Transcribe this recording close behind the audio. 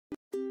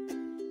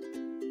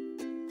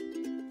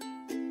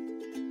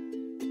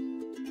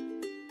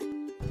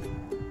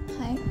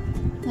Hi,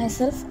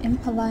 myself M.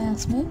 Hava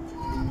Yasmin.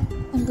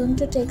 I'm going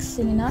to take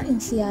seminar in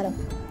CRM.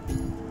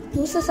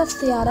 Uses of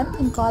CRM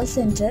in call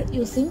center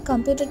using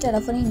Computer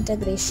Telephony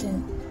Integration.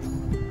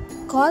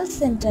 Call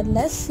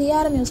centerல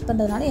CRM use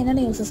பண்ணுறதுனால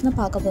என்னென்ன யூசஸ்னு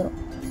பார்க்க போகிறோம்.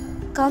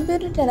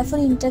 Computer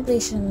telephone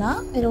இன்டெக்ரேஷன்னா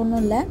வேறு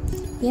ஒன்றும் இல்லை,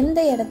 எந்த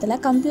இடத்துல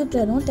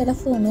கம்ப்யூட்டரும்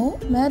டெலிஃபோனும்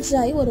மெர்ஜ்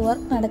ஆகி ஒரு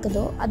ஒர்க்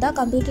நடக்குதோ அதான்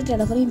கம்ப்யூட்டர்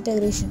டெலிஃபோன்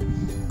இன்டெக்ரேஷன்.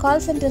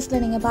 கால்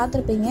சென்டர்ஸில் நீங்கள்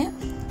பார்த்துருப்பீங்க,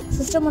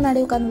 சிஸ்டம் முன்னாடி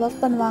உட்காந்து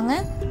ஒர்க் பண்ணுவாங்க,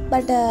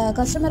 பட்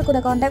கஸ்டமர் கூட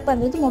காண்டாக்ட்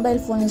பண்ணுறது மொபைல்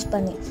ஃபோன் யூஸ்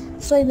பண்ணி.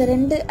 ஸோ இந்த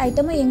ரெண்டு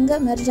ஐட்டமும் எங்கே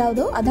மெர்ஜ்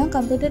ஆகுதோ அதான்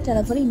கம்ப்யூட்டர்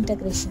டெலிஃபோன்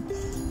இன்டெக்ரேஷன்.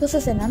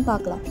 யூசஸ் என்னன்னு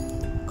பார்க்கலாம்.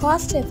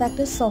 Cost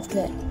effective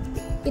software.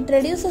 It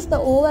reduces the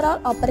overall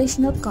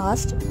operational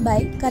cost by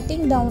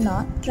cutting down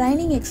on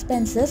training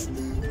expenses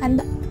and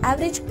the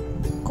average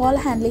call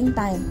handling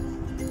time.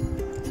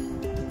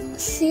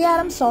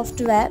 CRM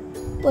software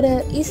ஒரு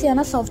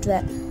ஈஸியான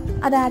சாஃப்ட்வேர்.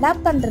 அதை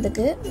அடாப்ட்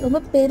பண்ணுறதுக்கு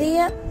ரொம்ப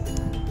பெரிய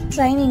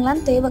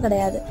ட்ரைனிங்லாம் தேவை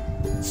கிடையாது.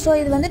 ஸோ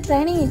இது வந்து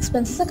ட்ரைனிங்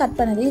எக்ஸ்பென்சஸை கட்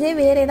பண்ணுது. இதே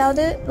வேறு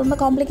ஏதாவது ரொம்ப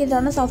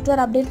காம்ப்ளிகேட்டடான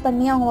சாஃப்ட்வேர் அப்டேட்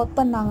பண்ணி அவங்க ஒர்க்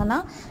பண்ணாங்கன்னா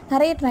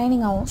நிறைய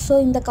ட்ரைனிங் ஆகும். ஸோ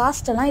இந்த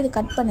காஸ்ட்டெல்லாம் இது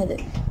கட் பண்ணுது.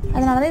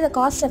 அதனால தான் இதை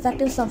காஸ்ட்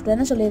எஃபெக்டிவ்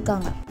சாஃப்ட்வேர்னு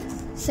சொல்லியிருக்காங்க.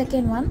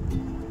 Second one,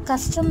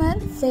 customer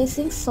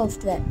facing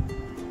software.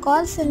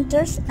 Call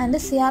centers and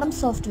CRM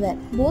software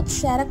both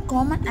share a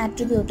common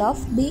attribute of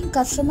being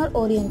customer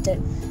oriented.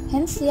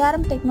 Hence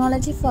CRM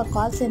technology for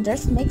call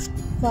centers makes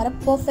for a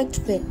perfect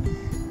fit.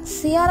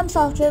 CRM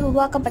software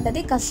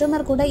உருவாக்கப்பட்டது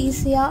customer கூட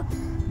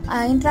ஈஸியாக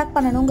interact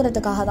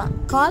பண்ணணுங்கிறதுக்காக தான்.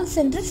 கால்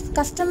centres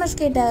customers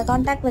கிட்ட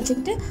contact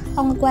வச்சுக்கிட்டு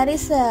அவங்க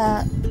குவரிஸை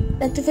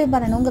rectify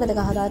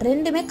பண்ணணுங்கிறதுக்காக தான்.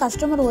 ரெண்டுமே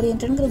customer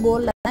ஓரியன்ட்ங்கிற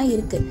கோலில் தான்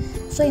இருக்குது.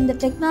 ஸோ இந்த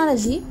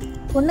டெக்னாலஜி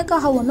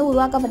ஒன்றுக்காக ஒன்று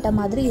உருவாக்கப்பட்ட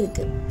மாதிரி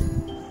இருக்குது.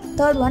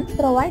 Third one,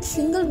 provide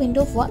single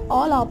window for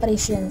all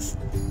operations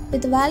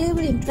with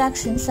valuable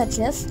interactions such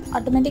as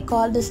automatic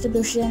call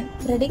distribution,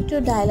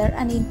 predictive dialer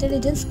and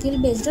intelligent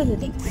skill-based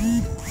routing.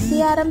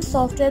 CRM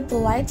software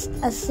provides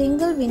a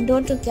single window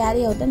to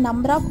carry out a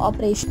number of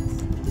operations.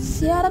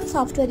 CRM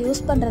software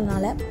use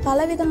பண்ணுறதுனால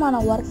பலவிதமான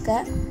ஒர்க்கை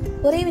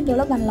ஒரே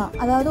விண்டோவில் பண்ணலாம்.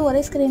 அதாவது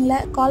ஒரே ஸ்க்ரீனில்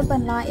கால்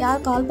பண்ணலாம்,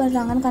 யார் கால்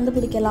பண்ணுறாங்கன்னு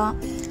கண்டுபிடிக்கலாம்.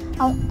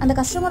 அந்த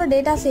கஸ்டமரோட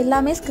டேட்டாஸ்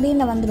எல்லாமே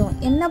ஸ்க்ரீனில் வந்துடும்.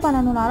 என்ன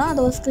பண்ணணுன்னாலும் அதை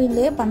ஒரு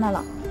ஸ்க்ரீன்லேயே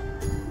பண்ணலாம்.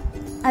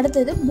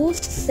 அடுத்தது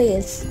boost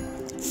sales.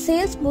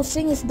 Sales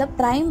boosting is the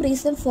prime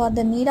reason for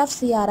the need of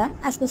CRM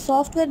as the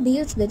software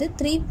deals with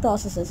 3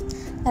 processes.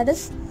 That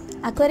is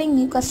acquiring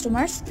new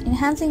customers,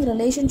 enhancing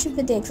relationship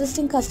with the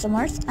existing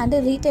customers and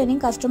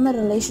retaining customer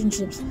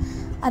relationships.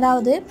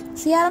 அதாவது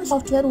CRM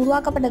software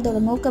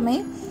உருவாக்கப்பட்டதோட நோக்கமே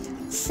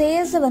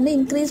சேல்ஸை வந்து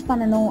increase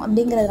பண்ணணும்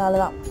அப்படிங்கிறதுனால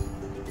தான்.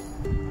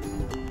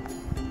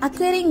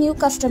 Acquiring new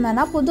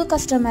கஸ்டமர்னா புது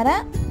கஸ்டமரை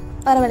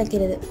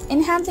வரவழைக்கிறது.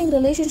 Enhancing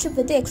relationship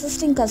with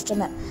existing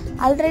customer,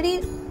 already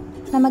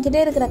நம்மக்கிட்டே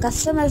இருக்கிற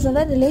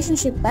கஸ்டமர்ஸோட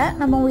ரிலேஷன்ஷிப்பை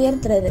நம்ம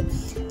உயர்த்துறது.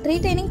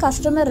 ரீட்டைனிங்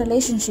கஸ்டமர்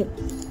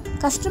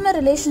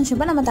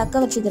ரிலேஷன்ஷிப்பை நம்ம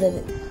தக்க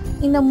வச்சுக்கிறது.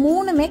 இந்த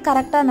மூணுமே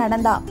கரெக்டாக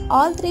நடந்தால்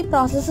all 3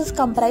 processes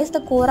கம்பரைஸ்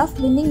the core of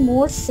winning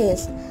more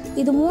sales.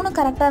 இது மூணு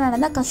கரெக்டாக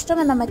நடந்தால்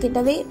கஸ்டமர்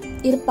நம்மக்கிட்டவே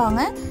இருப்பாங்க,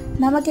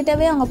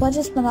 நம்மக்கிட்டவே அவங்க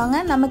பர்ச்சேஸ் பண்ணுவாங்க,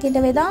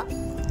 நம்மக்கிட்டவே தான்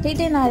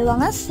ரீட்டைன்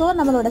ஆகிடுவாங்க. ஸோ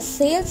நம்மளோட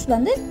சேல்ஸ்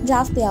வந்து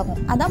ஜாஸ்தி ஆகும்.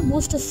 அதான்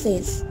booster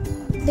sales.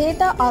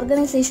 Data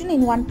organisation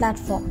in one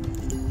platform.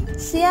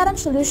 CRM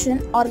solution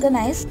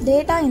organize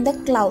data in the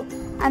cloud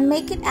and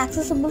make it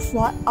accessible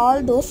for all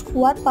those who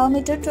are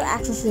permitted to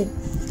access it.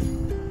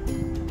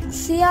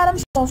 CRM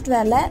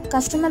சாஃப்ட்வேரில்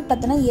customer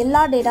பற்றின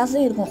எல்லா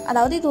டேட்டாஸும் இருக்கும்.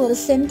 அதாவது இது ஒரு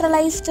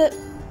சென்ட்ரலைஸ்டு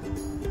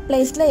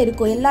பிளேஸில்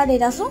இருக்கும். எல்லா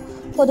டேட்டாஸும்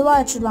பொதுவாக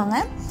வச்சுருவாங்க.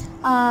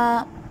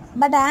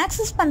 பட்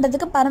ஆக்சஸ்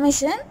பண்ணுறதுக்கு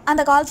பர்மிஷன்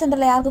அந்த கால்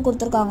சென்டரில் யாருக்கு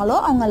கொடுத்துருக்காங்களோ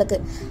அவங்களுக்கு.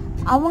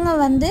 அவங்க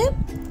வந்து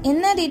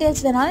என்ன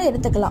டீட்டெயில்ஸ் வேணாலும்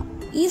எடுத்துக்கலாம்,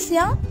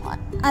 ஈஸியாக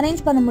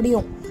அரேஞ்ச் பண்ண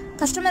முடியும்.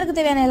 கஸ்டமருக்கு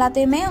தேவையான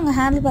எல்லாத்தையுமே அவங்க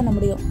ஹேண்டில் பண்ண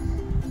முடியும்.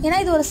 ஏன்னா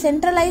இது ஒரு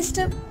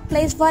centralised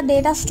place for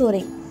data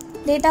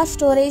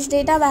storage,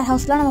 data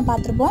வேர்ஹவுஸ்லாம் நம்ம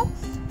பார்த்துருப்போம்.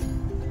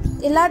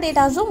 எல்லா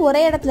டேட்டாஸும்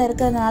ஒரே இடத்துல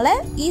இருக்கிறதுனால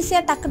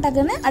ஈஸியாக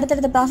டக்குன்னு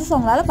அடுத்தடுத்த ப்ராசஸ்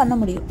அவங்களால பண்ண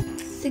முடியும்.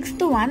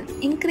 6th one,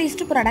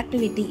 increased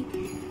productivity.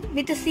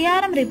 With the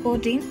CRM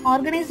reporting,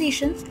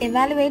 organizations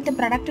evaluate the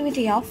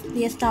productivity of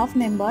their staff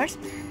members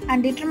and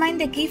determine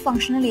the key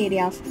functional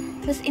areas.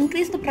 This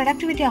increase the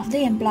productivity of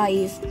the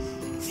employees.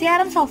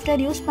 CRM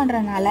software use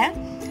பண்ணுறதுனால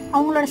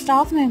அவங்களோட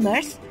staff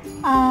members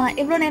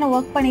எவ்வளோ நேரம்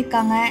work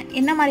பண்ணியிருக்காங்க,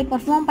 என்ன மாதிரி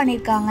perform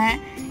பண்ணியிருக்காங்க,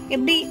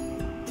 எப்படி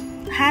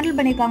handle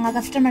பண்ணியிருக்காங்க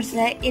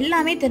கஸ்டமர்ஸை,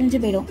 எல்லாமே தெரிஞ்சு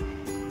போயிடும்.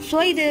 ஸோ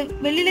இது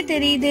வெளியில்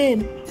தெரியுது,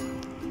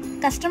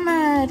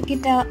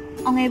 கஸ்டமர்கிட்ட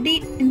அவங்க எப்படி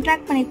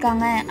இன்ட்ராக்ட்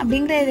பண்ணியிருக்காங்க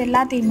அப்படிங்கிறது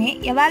எல்லாத்தையுமே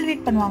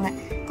எவாலுவேட் பண்ணுவாங்க.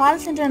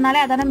 கால்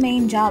சென்டர்னாலே அதான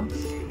மெயின் ஜாப்.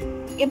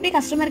 எப்படி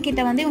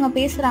கஸ்டமர்கிட்ட வந்து இவங்க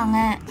பேசுகிறாங்க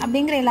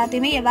அப்படிங்கிற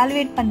எல்லாத்தையுமே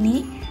எவாலுவேட் பண்ணி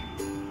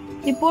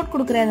ரிப்போர்ட்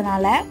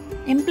கொடுக்குறதுனால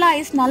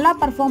எம்ப்ளாயீஸ் நல்லா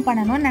பர்ஃபார்ம்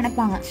பண்ணணும்னு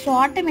நினைப்பாங்க. ஸோ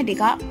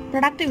ஆட்டோமேட்டிக்காக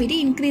ப்ரொடக்டிவிட்டி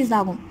இன்க்ரீஸ்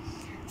ஆகும்.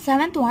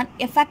 7th one,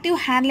 effective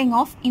handling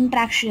of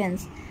interactions.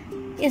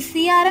 A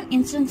CRM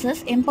instances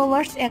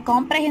empowers a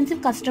comprehensive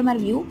customer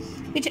view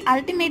which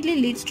ultimately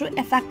leads to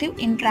effective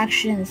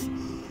interactions.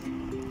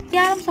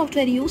 CRM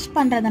software use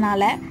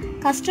பண்ணுறதுனால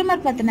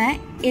கஸ்டமர் பற்றின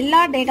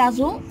எல்லா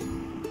டேட்டாஸும்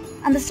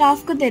அந்த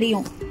ஸ்டாஃப்க்கு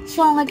தெரியும். ஸோ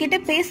அவங்கக்கிட்ட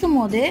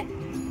பேசும்போது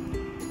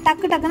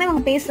டக்கு டக்குன்னு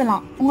இவங்க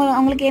பேசலாம்.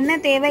 அவங்களுக்கு என்ன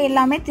தேவை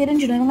எல்லாமே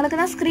தெரிஞ்சிடும். இவங்களுக்கு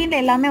தான்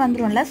ஸ்க்ரீனில் எல்லாமே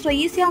வந்துடும்ல. ஸோ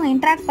ஈஸியாக அவங்க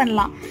இன்ட்ராக்ட்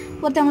பண்ணலாம்.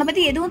 ஒருத்தவங்களை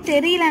பற்றி எதுவும்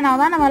தெரியலனா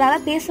தான்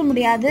நம்மளால் பேச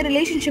முடியாது,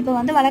 ரிலேஷன்ஷிப்பை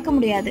வந்து வளர்க்க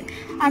முடியாது.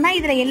 ஆனால்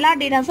இதில் எல்லா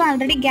டேட்டாஸும்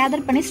ஆல்ரெடி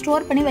கேதர் பண்ணி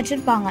ஸ்டோர் பண்ணி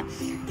வச்சுருப்பாங்க.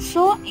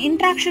 ஸோ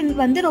இன்ட்ராக்ஷன்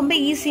வந்து ரொம்ப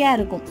ஈஸியாக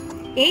இருக்கும்.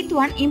 8th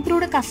one,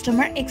 improved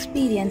customer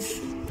experience.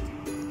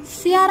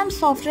 CRM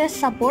software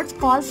supports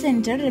call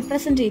center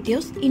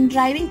representatives in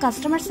driving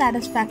customer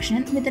satisfaction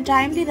with the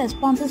timely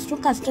responses to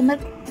customer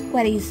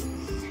queries.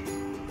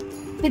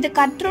 With the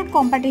cutthroat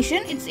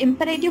competition, it's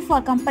imperative for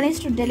companies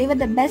to deliver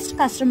the best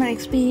customer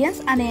experience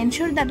and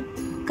ensure that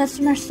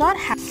customers are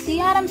happy.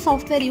 CRM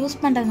software use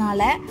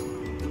பண்ணுறதுனால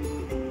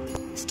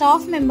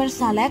staff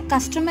மெம்பர்ஸால்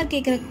customer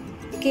கேட்குற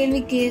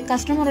கேள்விக்கு,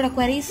 கஸ்டமரோட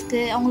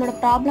குவரிஸ்க்கு, அவங்களோட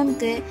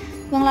ப்ராப்ளம்க்கு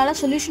இவங்களால்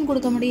solution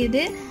கொடுக்க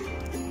முடியுது.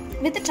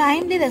 With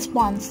timely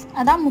response,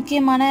 அதான்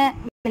முக்கியமான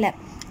வேலை.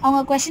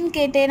 அவங்க கொஷின்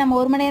கேட்டு நம்ம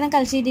 1 மணி நேரம்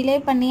கழிச்சு டிலே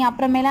பண்ணி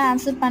அப்புறமேல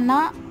ஆன்சர்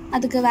பண்ணால்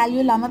அதுக்கு வேல்யூ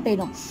இல்லாமல்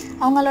போயிடும்.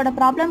 அவங்களோட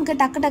ப்ராப்ளம்க்கு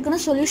டக்கு டக்குன்னு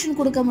சொல்யூஷன்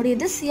கொடுக்க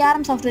முடியுது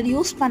சிஆர்எம் சாஃப்ட்வேர்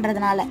யூஸ்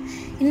பண்ணுறதுனால.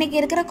 இன்றைக்கி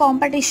இருக்கிற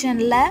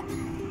காம்படிஷனில்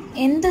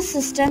எந்த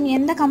சிஸ்டம்,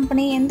 எந்த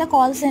கம்பெனி, எந்த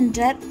கால்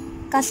சென்டர்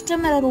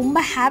கஸ்டமரை ரொம்ப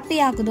ஹாப்பி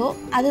ஆகுதோ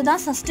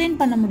அதுதான் சஸ்டெயின்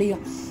பண்ண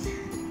முடியும்.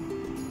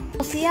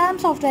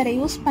 சிஆர்எம் சாஃப்ட்வேரை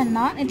யூஸ்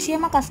பண்ணால்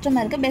நிச்சயமாக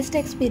கஸ்டமருக்கு பெஸ்ட்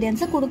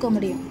எக்ஸ்பீரியன்ஸை கொடுக்க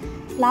முடியும்.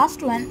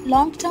 Last one,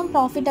 long term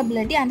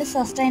profitability and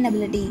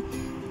sustainability.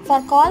 For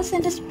call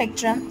center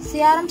spectrum,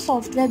 CRM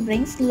software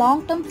brings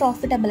long-term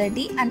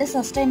profitability and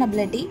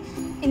sustainability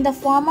in the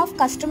form of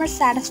customer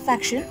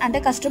satisfaction and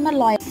customer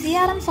loyalty.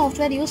 CRM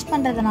software use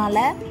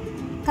பண்ணுறதுனால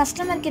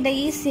customer கிட்ட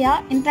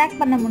ஈஸியாக interact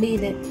பண்ண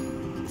முடியுது.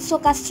 So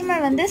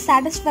customer வந்து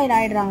satisfied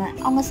ஆகிடுறாங்க.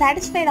 அவங்க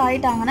satisfied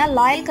ஆகிட்டாங்கன்னா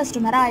loyal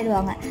கஸ்டமராக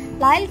ஆகிடுவாங்க.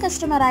 Loyal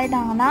customer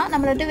ஆகிட்டாங்கன்னா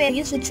நம்மளை விட்டு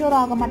வேலையும் ஸ்விட்ச் ஓவர்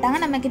ஆக மாட்டாங்க,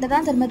 நம்மக்கிட்ட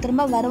தான் திரும்ப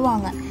திரும்ப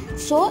வருவாங்க.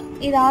 ஸோ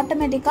இது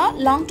ஆட்டோமேட்டிக்காக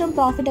லாங் டேர்ம்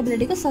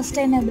ப்ராஃபிட்டபிலிட்டிக்கும்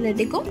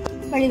சஸ்டைனபிலிட்டிக்கும்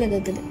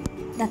வழிவகுக்குது.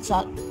 That's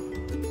all.